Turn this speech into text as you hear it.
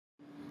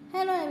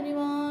Hello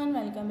everyone,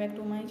 welcome back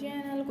to my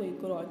channel Quick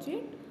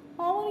Crochet.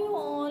 How are you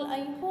all?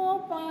 I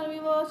hope my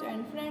viewers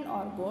and friends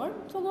are good.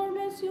 So God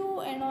bless you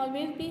and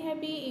always be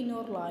happy in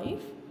your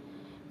life.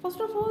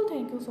 First of all,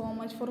 thank you so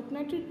much for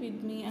connecting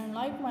with me and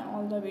like my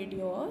all the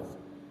videos.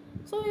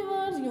 So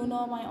viewers, you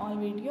know my all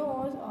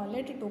videos are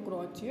related to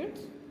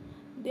crochets.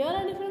 There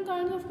are different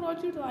kinds of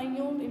crochets I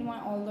use in my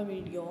all the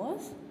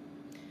videos.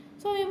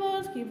 So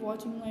viewers, keep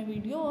watching my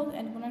videos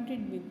and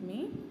connected with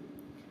me.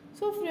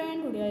 So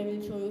friend, today I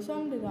will show you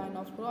some design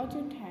of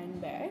crochet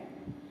handbag.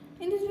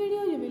 In this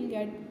video you will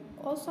get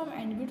awesome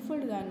and beautiful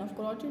design of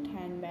crochet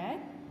handbag.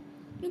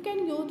 You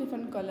can use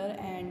different color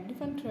and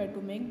different thread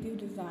to make this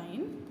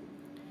design.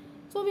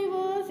 So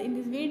viewers, in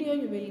this video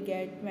you will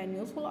get many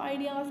useful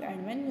ideas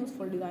and many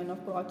useful design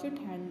of crochet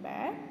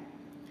handbag.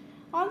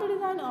 All the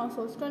design are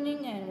so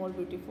stunning and more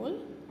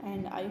beautiful,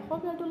 and I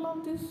hope that you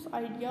love these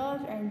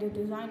ideas and the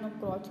design of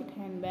crochet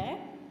handbag.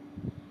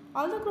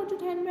 All the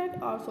crochet handbags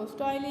are so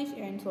stylish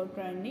and so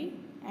trendy,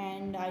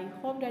 and I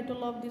hope that you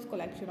love this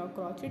collection of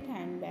crochet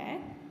handbag.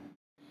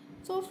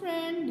 So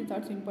friends, these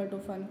are simple to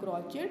fun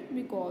crochet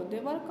because they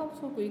work up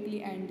so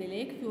quickly and they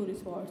lack few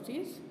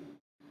resources.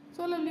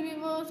 So lovely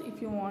viewers,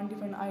 if you want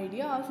different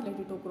ideas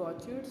related to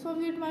crochet, so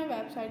visit my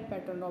website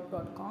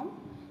patternlove.com.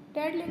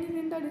 That link is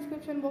in the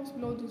description box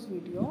below this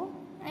video.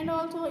 And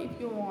also if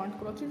you want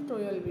crochet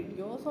tutorial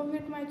videos, so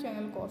visit my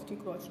channel Coste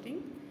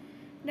Crocheting.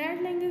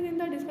 That link is in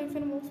the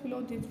description box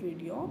below this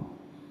video.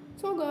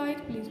 So guys,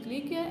 please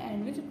click here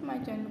and visit my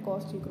channel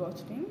Coste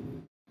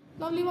Crocheting.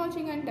 Lovely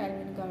watching and tell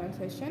me in comment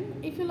section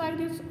if you like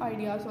these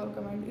ideas or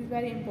comment is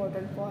very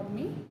important for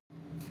me.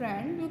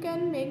 Friend, you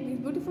can make this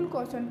beautiful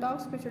custom top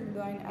special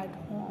design at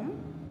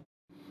home.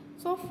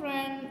 So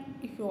friend,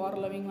 if you are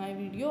loving my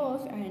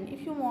videos and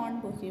if you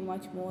want to see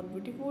much more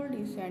beautiful,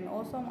 decent,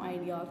 awesome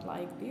ideas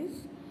like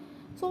this,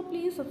 so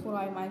please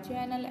subscribe my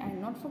channel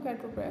and not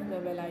forget to press the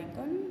bell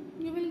icon.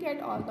 You will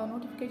get all the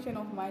notification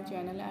of my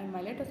channel and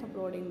my latest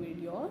uploading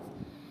videos.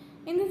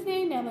 In this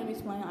way, never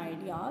miss my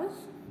ideas.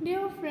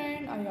 Dear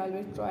friend, I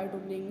always try to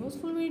bring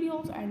useful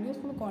videos and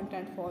useful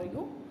content for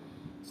you.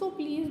 So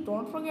please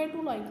don't forget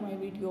to like my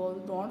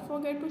videos, don't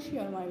forget to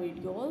share my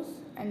videos,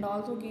 and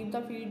also give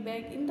the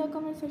feedback in the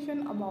comment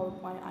section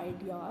about my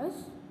ideas.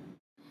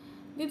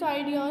 These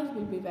ideas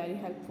will be very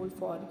helpful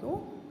for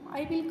you.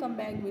 I will come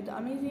back with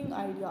amazing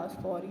ideas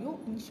for you,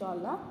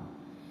 inshallah.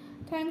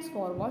 Thanks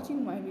for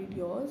watching my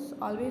videos.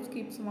 Always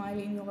keep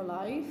smiling in your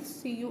life.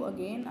 See you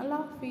again.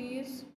 Allah Hafiz.